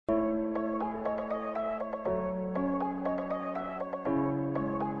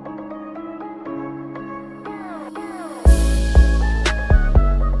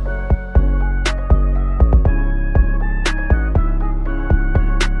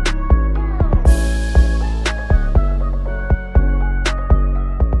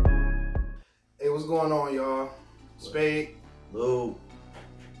Spade. Luda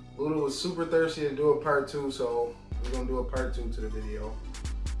Was super thirsty to do a part 2, so we're gonna do a part 2 to the video.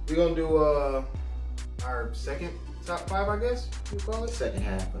 We're gonna do our second top 5, I guess you call it. Second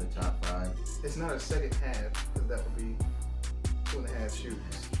half of the top 5. It's not a second half because that would be 2.5 shoes.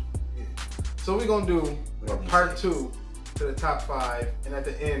 Yeah. So we're gonna do a part 2 to the top 5, and at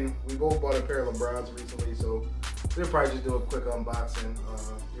the end we both bought a pair of LeBrons recently, so we'll probably just do a quick unboxing.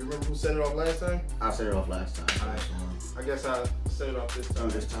 Do you remember who set it off last time? I set it off last time. Alright. I guess I set it off this time.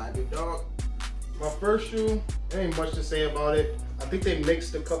 This time, big dog. My first shoe, there ain't much to say about it. I think they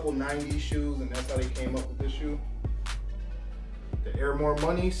mixed a couple 90s shoes, and that's how they came up with this shoe. The Air More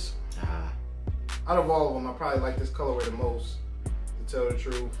Moneys. Out of all of them, I probably like this colorway the most, to tell the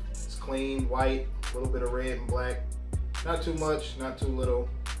truth. It's clean, white, a little bit of red and black. Not too much, not too little.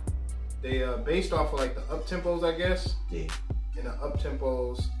 They based off of like the up tempos, I guess. Yeah. And the up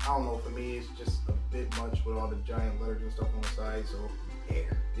tempos, I don't know, for me it's just a bit much with all the giant letters and stuff on the side. So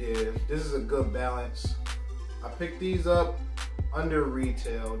yeah, this is a good balance. I picked these up under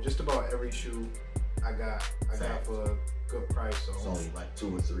retail. Just about every shoe I got for a good price. So it's only like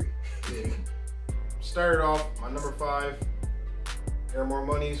 2 or 3. Yeah. Started off my number 5, Air More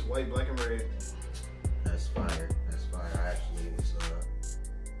Moneys, white, black, and red. That's fire. That's fire. I actually was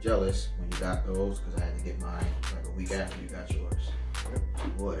jealous when you got those because I had to get mine like a week after you got yours.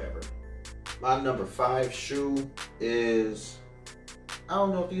 Whatever. My number 5 shoe is, I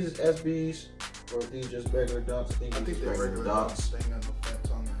don't know if these is SBs or if these just regular dunks. I think they're regular dunks. They ain't got no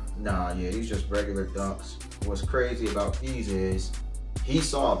fats on them. Nah, yeah, these just regular dunks. What's crazy about these is he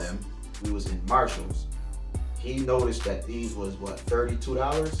saw them. We was in Marshall's. He noticed that these was what,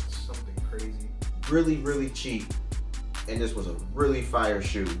 $32? Something crazy. Really, really cheap. And this was a really fire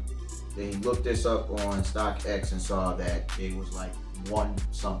shoe. Then he looked this up on StockX and saw that it was like 1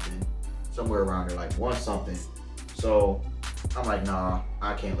 something, somewhere around there, like 1 something. So I'm like, nah,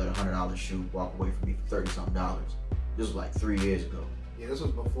 I can't let a $100 shoe walk away from me for 30 something dollars. This was like 3 years ago. Yeah, this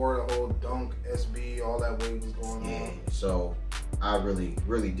was before the whole dunk, SB, all that wave was going on. Yeah, so I really,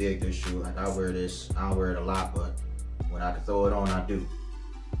 really dig this shoe. Like I wear this, I don't wear it a lot, but when I can throw it on, I do.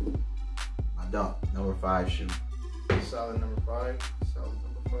 My dunk, number 5 shoe. Solid number 5. Solid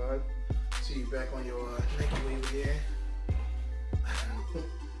number 5. See you back on your Nike wave here.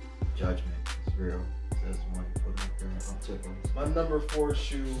 Judgment is real. Says one you put up there on tipples. My number 4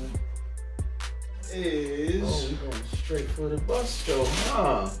 shoe is. Oh, we going straight for the bus though,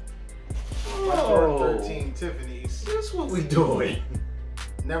 huh? My Jordan 13 Tiffany's. That's what we doing.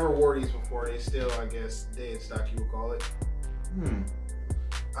 Never wore these before. They still, I guess, dead stock you would call it.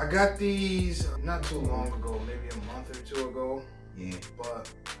 I got these not too long ago, maybe a month or 2 ago. Yeah.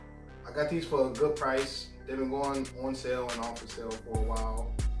 But I got these for a good price. They've been going on sale and off for sale for a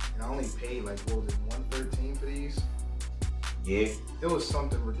while. And I only paid like, what was it, $113 for these? Yeah. It was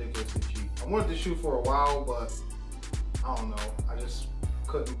something ridiculously cheap. I wanted the shoe for a while, but I don't know. I just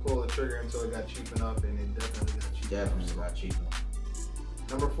couldn't pull the trigger until it got cheap enough, and it definitely got cheap. Definitely got cheap.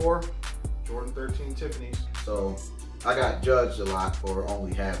 Number 4, Jordan 13 Tiffany's. So I got judged a lot for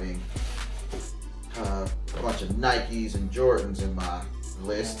only having a bunch of Nikes and Jordans in my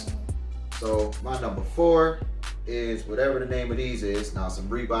list. So my number 4 is whatever the name of these is. Now some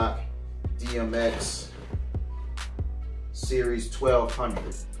Reebok DMX Series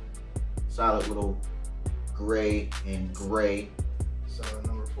 1200. Solid little gray and gray. Solid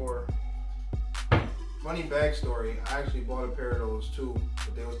number 4. Funny backstory, I actually bought a pair of those too,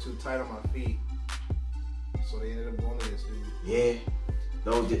 but they was too tight on my feet. So they ended up going to this dude. Yeah,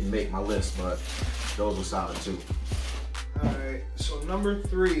 those didn't make my list, but those were solid too. Alright, so number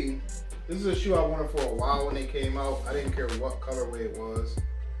 3, this is a shoe I wanted for a while when they came out. I didn't care what colorway it was.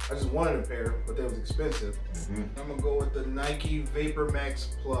 I just wanted a pair, but they was expensive. I'm gonna go with the Nike Vapor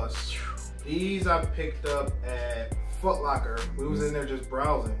Max Plus. These I picked up at Foot Locker. We was in there just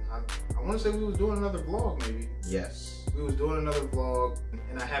browsing. I want to say we was doing another vlog maybe. Yes. We was doing another vlog,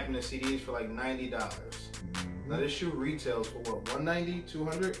 and I happened to see these for like $90. Now this shoe retails for what, 190,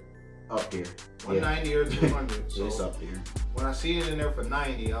 200? Up there. 190 or 200. So it's up there. when I see it in there for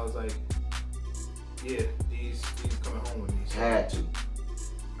 90, I was like, yeah, these coming home with me. So Had to.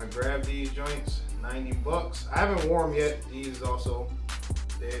 I grabbed these joints, $90. I haven't worn them yet. These also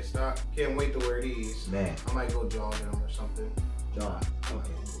dead stock. Can't wait to wear these. Man. I might go jog in them or something. Jog.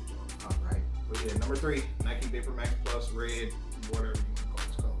 Okay. All right. But yeah, number 3, Nike Vapor Max Plus, red, whatever you want to call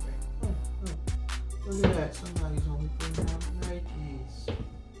this colorway. Look at that. Somebody's only putting out Nikes.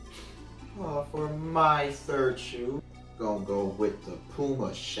 Oh, for my 3rd shoe, gonna go with the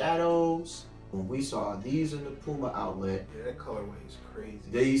Puma Shadows. When we saw these in the Puma outlet, Yeah, that colorway is crazy.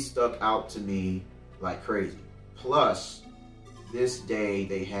 these stuck out to me like crazy. Plus, this day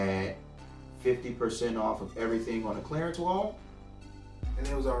they had 50% off of everything on the clearance wall. And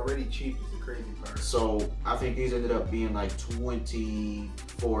it was already cheap is the crazy part. So I think these ended up being like $24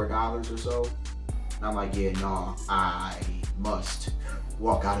 or so. And I'm like, yeah, nah, I must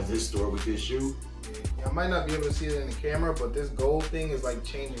walk out of this store with this shoe. Yeah, I might not be able to see it in the camera, but this gold thing is like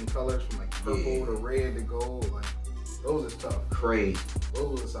changing colors from like purple to red to gold. Like those is tough. Crazy.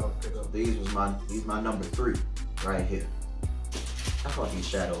 Those was tough to pick up. These my number 3 right here. I call these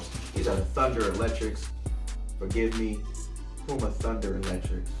shadows. These are the Thunder Electrics. Forgive me, Puma Thunder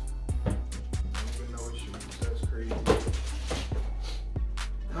Electrics. I don't even know what shoes. That's crazy.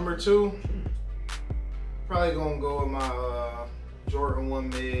 Number 2, probably gonna go with my Jordan 1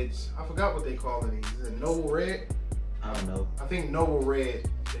 mids. I forgot what they call these. Is it Noble Red? I don't know. I think Noble Red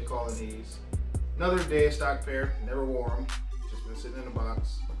they call these. Another dead stock pair. Never wore them. Just been sitting in the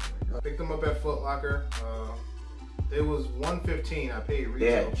box. I picked them up at Foot Locker. It was $115. I paid retail.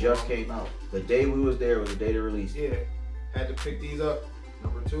 Yeah, it just came out. The day we was there was the day they released. Yeah, had to pick these up.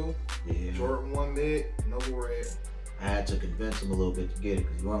 Number 2, yeah. Jordan 1 mid, Noble Red. I had to convince him a little bit to get it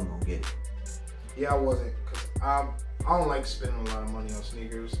because he wasn't gonna get it. Yeah, I wasn't, cause I don't like spending a lot of money on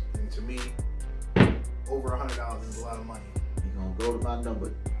sneakers, and to me, over $100 is a lot of money. We're gonna go to my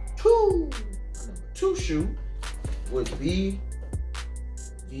number 2. My number 2 shoe would be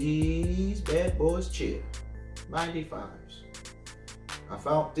these bad boys Chill 95s. I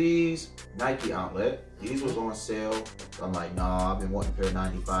found these Nike outlet. These was on sale. So I'm like, nah, I've been wanting a pair of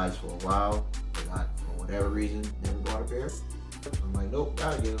 95s for a while. But I, for whatever reason, never bought a pair. So I'm like, nope,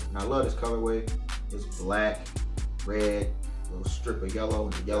 gotta get them. And I love this colorway. It's black, red, little strip of yellow,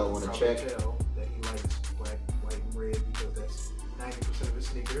 and the yellow on the check. Tell that he likes black, white, and red because that's 90% of his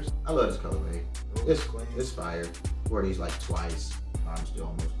sneakers. I love this colorway. It's fire. Wore these like twice. I'm still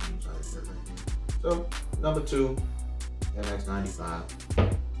almost inside the shirt right here. So, number 2, NX 95.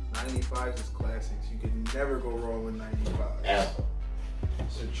 95s is classics. You can never go wrong with 95s. Ever.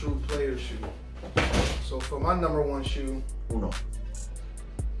 It's a true player shoe. So for my number 1 shoe, Uno.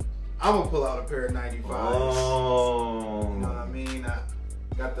 I'm gonna pull out a pair of 95s. Oh. You know what I mean? I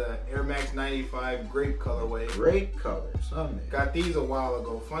got the Air Max 95 grape colorway. Great colors, son. Got these a while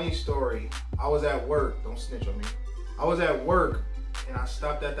ago. Funny story. I was at work. Don't snitch on me. I was at work and I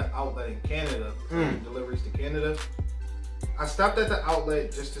stopped at the outlet in Canada. Deliveries to Canada. I stopped at the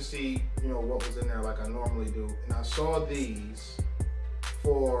outlet just to see, you know, what was in there like I normally do. And I saw these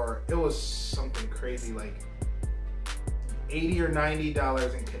for, it was something crazy like $80 or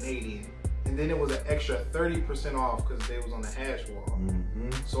 $90 in Canadian. And then it was an extra 30% off because they was on the hash wall.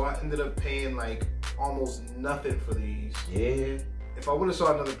 So I ended up paying like almost nothing for these. Yeah. If I would have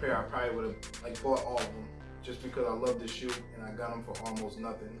saw another pair, I probably would have like bought all of them. Just because I love the shoe and I got them for almost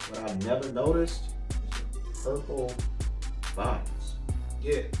nothing. What I never noticed is the purple bottoms.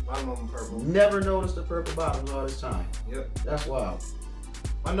 Yeah, bottom of them purple. Never noticed the purple bottoms all this time. Yep. That's wild.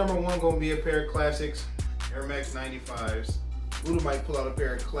 My number 1 gonna be a pair of classics, Air Max 95s. Luda might pull out a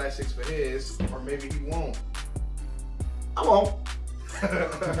pair of classics for his, or maybe he won't. I won't.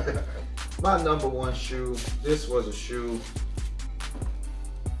 My number 1 shoe, this was a shoe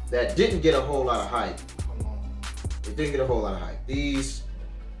that didn't get a whole lot of hype. It didn't get a whole lot of hype. These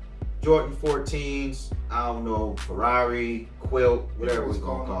Jordan 14s, I don't know, Ferrari, quilt, whatever we're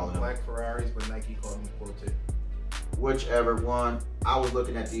gonna call them. Black Ferraris, but Nike called them quilted. Whichever one. I was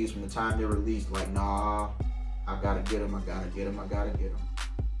looking at these from the time they were released, like, nah, I gotta get them, I gotta get them, I gotta get them.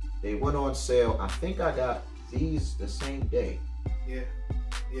 They went on sale. I think I got these the same day. Yeah,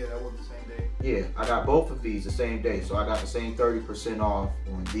 that was the same day. Yeah, I got both of these the same day. So I got the same 30% off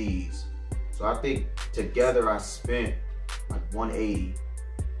on these. So I think together I spent like $180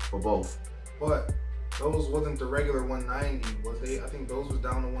 for both. But those wasn't the regular 190, was they? I think those was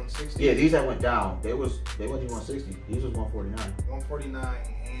down to 160. Yeah, these that went down. They wasn't even 160. These was 149. 149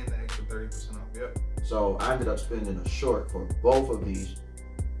 and the extra 30% off. Yep. So I ended up spending a short for both of these.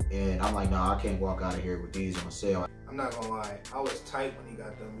 And I'm like, nah, I can't walk out of here with these on sale. I'm not gonna lie, I was tight when he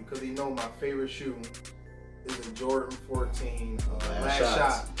got them because you know my favorite shoe is a Jordan 14 last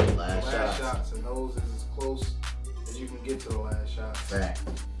shot. Last shots, and those is as close as you can get to the last shot. Fact.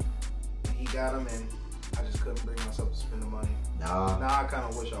 And he got them, and I just couldn't bring myself to spend the money. Nah. Now I kind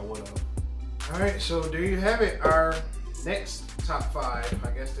of wish I would have. All right, so there you have it. Our next top 5.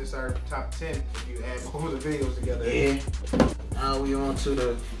 I guess this is our top 10 if you add both of the videos together. Yeah. Now we on to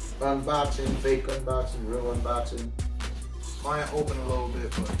the unboxing, fake unboxing, real unboxing. Mine open a little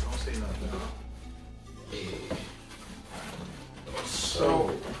bit, but don't say nothing. Yeah.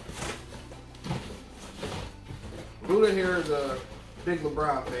 So, Luda here is a big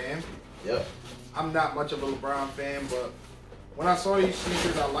LeBron fan. Yep. I'm not much of a LeBron fan, but when I saw these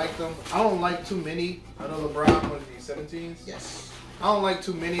sneakers, I liked them. I don't like too many of the LeBron, what are these, 17s? Yes. I don't like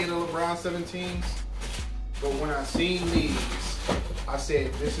too many of the LeBron 17s, but when I seen these, I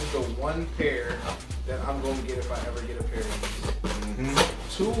said, this is the one pair that I'm going to get if I ever get a pair of these.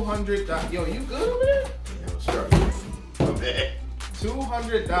 $200. Yo, you good over there? Yeah, I was struggling. Okay.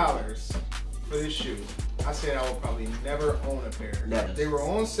 $200 for this shoe. I said I would probably never own a pair. Never. They were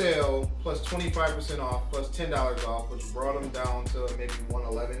on sale, plus 25% off, plus $10 off, which brought them down to maybe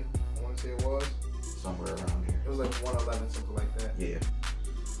 111. I want to say it was. Somewhere around here. It was like 111, something like that. Yeah.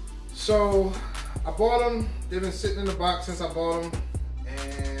 So I bought them. They've been sitting in the box since I bought them,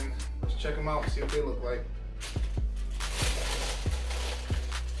 and let's check them out and see what they look like.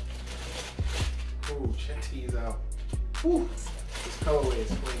 Ooh, check these out. Ooh, this colorway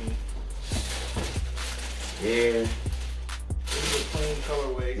is clean. Yeah. This is a clean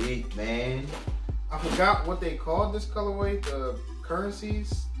colorway. Deep, man. I forgot what they called this colorway. The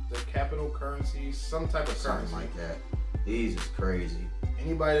currencies, the capital currencies, some type of Something currency. like that. These is crazy.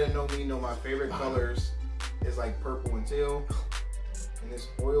 Anybody that know me know my favorite colors is like purple and teal. And this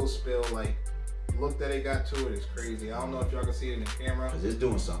oil spill, like, look that it got to it is crazy. I don't know if y'all can see it in the camera. Cause it's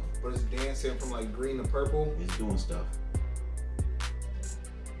doing something. But it's dancing from like green to purple. It's doing stuff.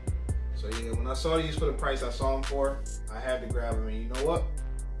 So yeah, when I saw these for the price I saw them for, I had to grab them. And you know what?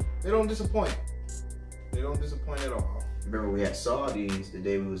 They don't disappoint. They don't disappoint at all. Remember we had saw these the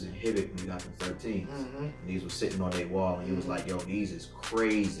day we was in Hibbett when we got them 13s. And these were sitting on their wall and he was like, yo, these is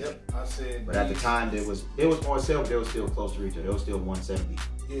crazy. Yep, I said. But at the time it was on sale, but they were still close to retail. They were still 170.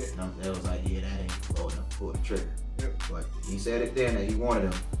 Yeah. And they was like, yeah, that ain't low enough to pull the trigger. Yep. But he said it then that he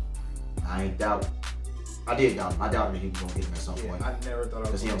wanted them. I ain't doubt. I did doubt him. I doubted that he was gonna get them at some point. I never thought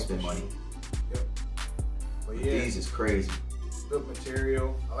I was Because he gonna don't spend money. Yep. But yeah, these is crazy. good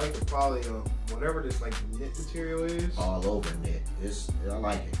material. I like the quality of whatever this like knit material is. All over knit. I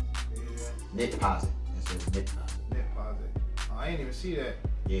like it. Yeah. Knit posit. It says knit posit. Knit posit. Oh, I didn't even see that.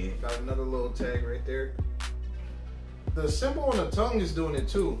 Yeah. Got another little tag right there. The symbol on the tongue is doing it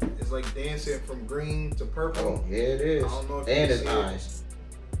too. It's like dancing from green to purple. Oh, yeah, it is. I don't know if and you his see eyes.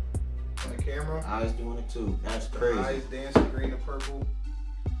 On the camera. Eyes doing it too. That's The crazy. eyes dancing green to purple.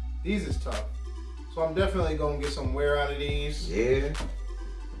 These is tough. So I'm definitely gonna get some wear out of these. Yeah.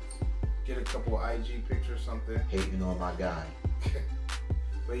 Get a couple IG pictures, something. Hating on my guy.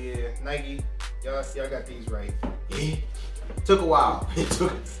 But yeah, Nike, y'all got these right. Yeah. Took a while. It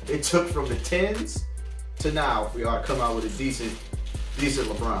took from the 10s to now for y'all to come out with a decent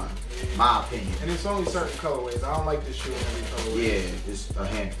LeBron. Yeah. My opinion. And it's only certain colorways. I don't like this shoe in every colorway. Yeah, it's a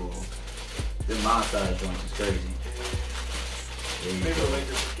handful. Them my size joints is crazy. There you Maybe go. like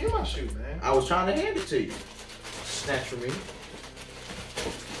this. Get my shoe, man. I was trying to hand it to you. Snatch from me.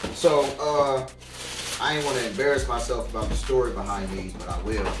 So, I ain't want to embarrass myself about the story behind these, but I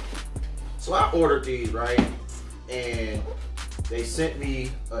will. So I ordered these, right? And they sent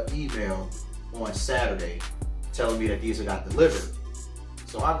me an email on Saturday telling me that these had got delivered.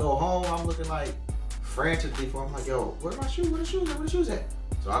 So I go home, I'm looking like frantically for him, like, yo, where my shoe? Where the shoes at? Where the shoes at?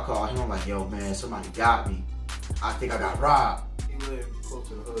 So I call him, I'm like, yo, man, somebody got me. I think I got robbed. He live close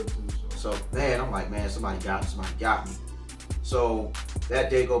to the hood too, So, man, I'm like, man, somebody got me. So that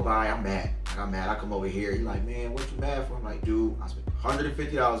day go by, I'm mad. I got mad. I come over here. He's like, man, what you mad for? I'm like, dude, I spent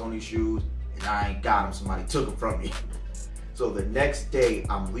 $150 on these shoes and I ain't got them. Somebody took them from me. So the next day,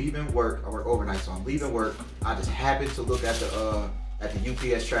 I'm leaving work. I work overnight, so I'm leaving work. I just happened to look at the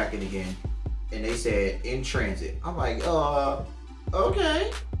UPS tracking again, and they said in transit. I'm like,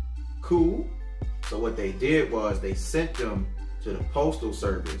 okay, cool. So what they did was they sent them to the postal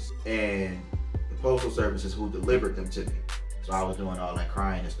service, and the postal service is who delivered them to me. So I was doing all that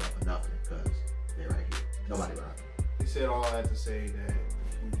crying and stuff for nothing because they're right here. Nobody robbed me. He said all that to say that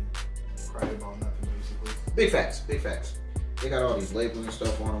he cried about nothing, basically. Big facts, big facts. They got all these labels and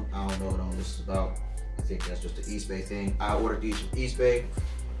stuff on them. I don't know what all this is about. I think that's just the East Bay thing. I ordered these from East Bay.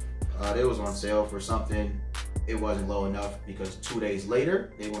 They was on sale for something. It wasn't low enough because 2 days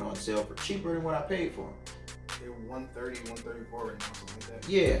later, they went on sale for cheaper than what I paid for them. They're 130, 134 right now, something like that.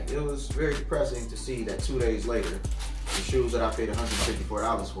 Yeah, it was very depressing to see that 2 days later, the shoes that I paid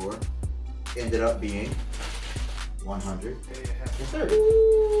 $154 for ended up being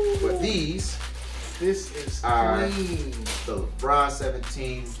 $130. But these This is are clean. the LeBron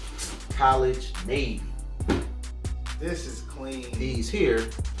 17 College Navy. This is clean. These here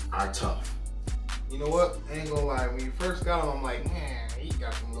are tough. You know what? I ain't gonna lie. When you first got them, I'm like, man, he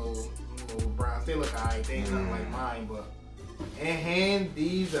got some little browns. They look alright. They ain't nothing like mine, but in hand,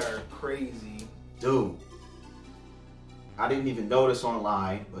 these are crazy. Dude, I didn't even notice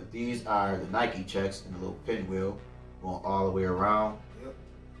online, but these are the Nike checks and the little pinwheel going all the way around. Yep.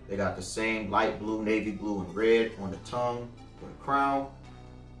 They got the same light blue, navy blue, and red on the tongue for the crown.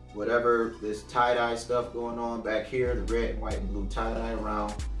 Whatever this tie-dye stuff going on back here, the red, white, and blue tie-dye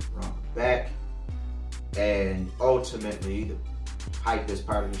around the back. And ultimately, the hypest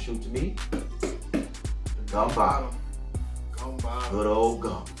part of the shoe to me, the gum bottom. Gum bottom. Good old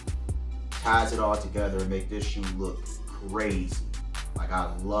gum. Ties it all together and make this shoe look crazy. Like,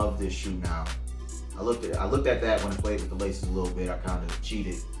 I love this shoe now. I looked at that when I played with the laces a little bit. I kind of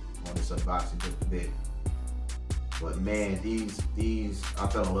cheated on this unboxing just a bit. But man, these I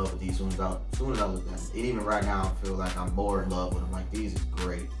fell in love with these as soon as I looked at them. And even right now, I feel like I'm more in love with them. Like, these is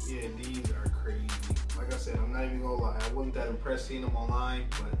great. Yeah, these are crazy. Like I said, I'm not even gonna lie. I wasn't that impressed seeing them online,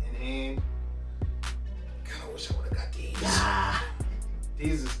 but in hand, God, I wish I would have got these. Nah.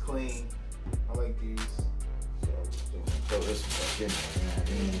 These is clean. I like these. So this is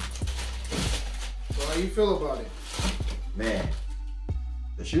So how you feel about it? Man,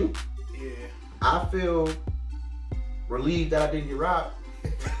 the shoe? Yeah. I feel relieved that I didn't get robbed.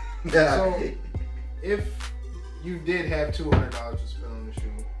 So, if you did have $200 to spend on the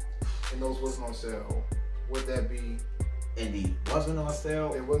shoe, and those wasn't on sale, would that be? Indeed, wasn't on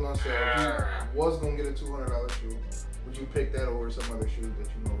sale. It wasn't on sale. If you was gonna get a $200 shoe, would you pick that over some other shoe that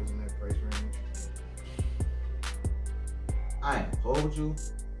you know is in that price range? I ain't hold you,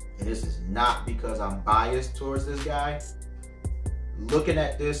 and this is not because I'm biased towards this guy. Looking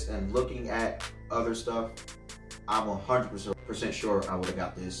at this and looking at other stuff, I'm 100% sure I would have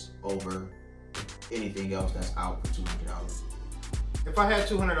got this over anything else that's out for $200. If I had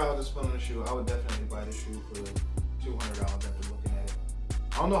 $200 to spend on a shoe, I would definitely buy the shoe for $200 after looking at it.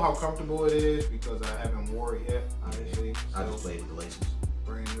 I don't know how comfortable it is because I haven't wore it yet, obviously. I just played with the laces.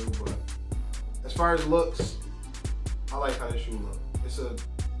 Brand new, but as far as looks, I like how this shoe looks. It's a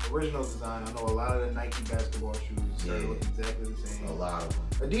original design. I know a lot of the Nike basketball shoes look exactly the same. A lot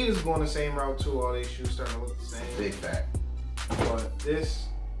of them. Adidas going the same route too. All these shoes starting to look the same. Big fact. But this,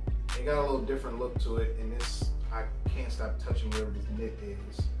 it got a little different look to it, and this, I can't stop touching whatever this knit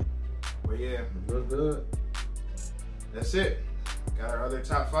is. But yeah, It looks good. that's it. Got our other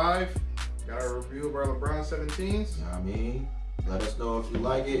top 5. Got our review of our LeBron 17s. You know what I mean? Let us know if you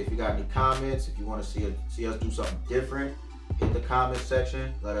like it. If you got any comments, if you want to see us do something different, hit the comment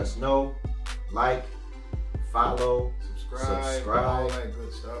section. Let us know. Like, follow, subscribe, all that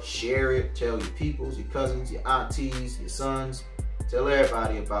good stuff. share it. Tell your peoples, your cousins, your aunties, your sons. Tell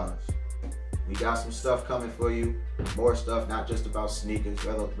everybody about us. We got some stuff coming for you. More stuff, not just about sneakers.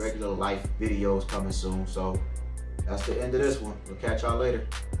 Regular life videos coming soon. So that's the end of this one. We'll catch y'all later.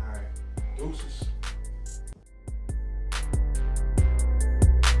 All right. Deuces.